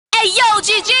Ayo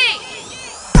GG.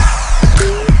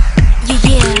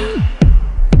 Yeah.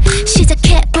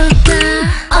 시작해볼까?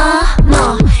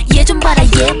 뭐 얘 좀 봐라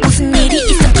얘 무슨 일이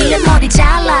있었길래 머리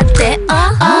잘랐대.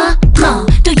 뭐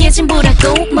또 얘 좀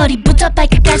보라고 머리부터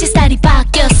발끝까지 스타일이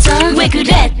바뀌었어. 왜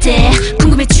그랬대?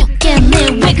 궁금해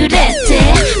죽겠네. 왜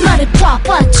그랬대?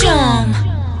 말해봐봐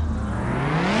좀.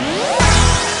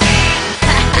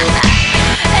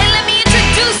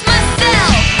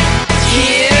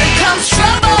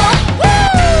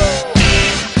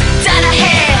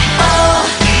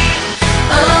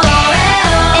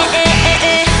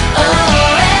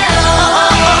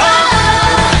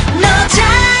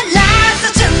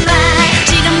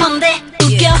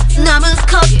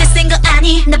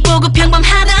 나보고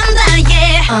평범하단다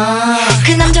yeah.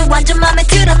 그 남자 완전 맘에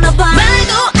들었나봐.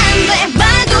 말도 안돼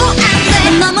말도 안돼.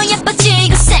 넌 너무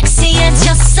예뻐지고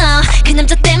섹시해졌어. 그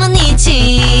남자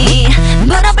때문이지.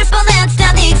 물어볼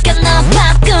뻔했다니까 너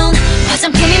바꾼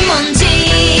화장품이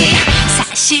뭔지.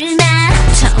 사실 나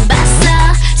처음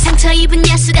봤어. 상처 입은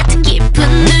야수 같은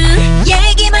기분은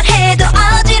얘기만 해도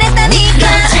어지럽다니까.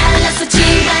 너 잘났어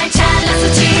정말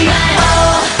잘났어 정말.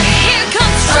 Here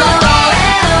comes trouble.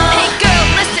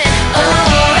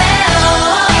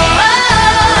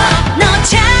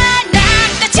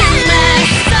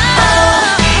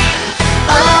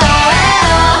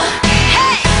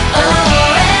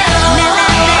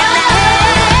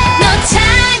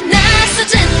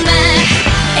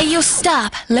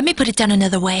 Stop. Let me put it down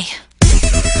another way.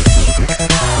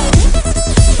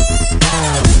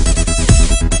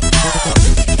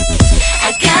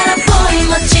 I got a boy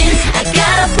멋진, I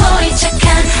got a boy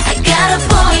착한, I got a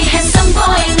boy handsome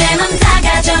boy 내 맘 다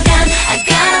가져간. I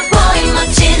got a boy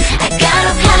멋진, I got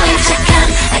a boy 착한,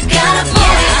 I got a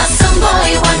boy awesome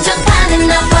boy 완전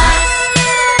반했나봐.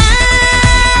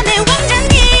 내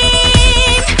왕자님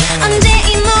언제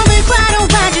이 몸을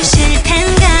과로봐 주실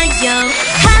텐가요?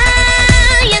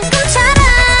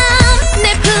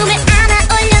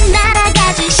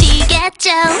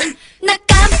 나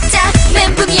깜짝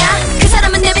멘붕이야. 그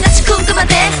사람은 내 빛나치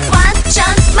궁금한데 완전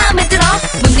마음에 들어.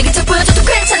 못 이긴 척 보여줘도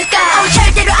괜찮을까?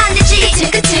 절대로 안 되지.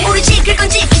 그치 우리 지킬 건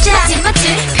지키자.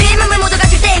 맞지 그 맘을 모두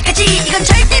가질 때까지 이건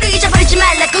절대로 잊어버리지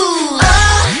말라고.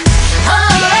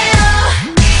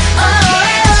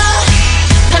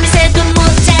 밤새도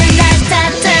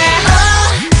모자라다다.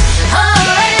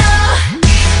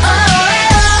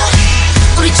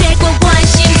 우리 최고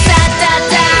원심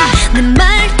싸다다. 내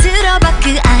말 들어봐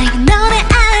그 아이 너네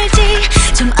알지.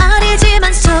 좀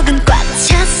어리지만 속은 꽉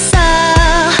찼어.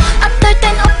 어떨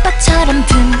땐 오빠처럼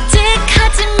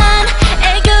듬직하지만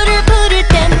애교를 부릴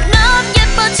땐 너무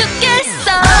예뻐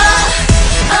죽겠어.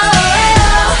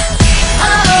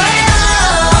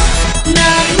 너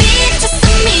미쳤어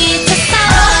미쳤어.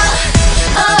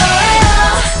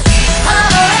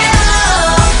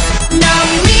 너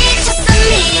미쳤어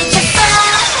미쳤어.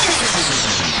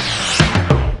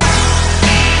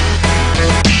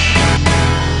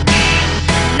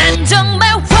 난 정말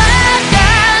화가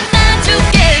나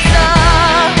죽겠어.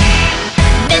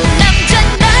 내 남자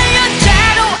날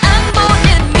여자로 안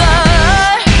보는 걸.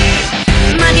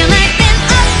 만연할 땐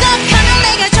어떡하면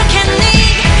내가 좋겠니?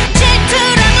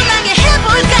 질투라도 나게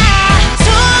해볼까?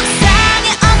 속상해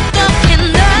어떡해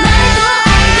너.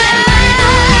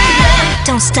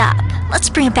 Don't stop. Let's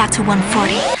bring it back to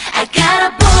 140. I got a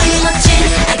boy 멋진,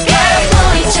 I got a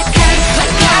boy 착한, I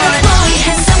got a boy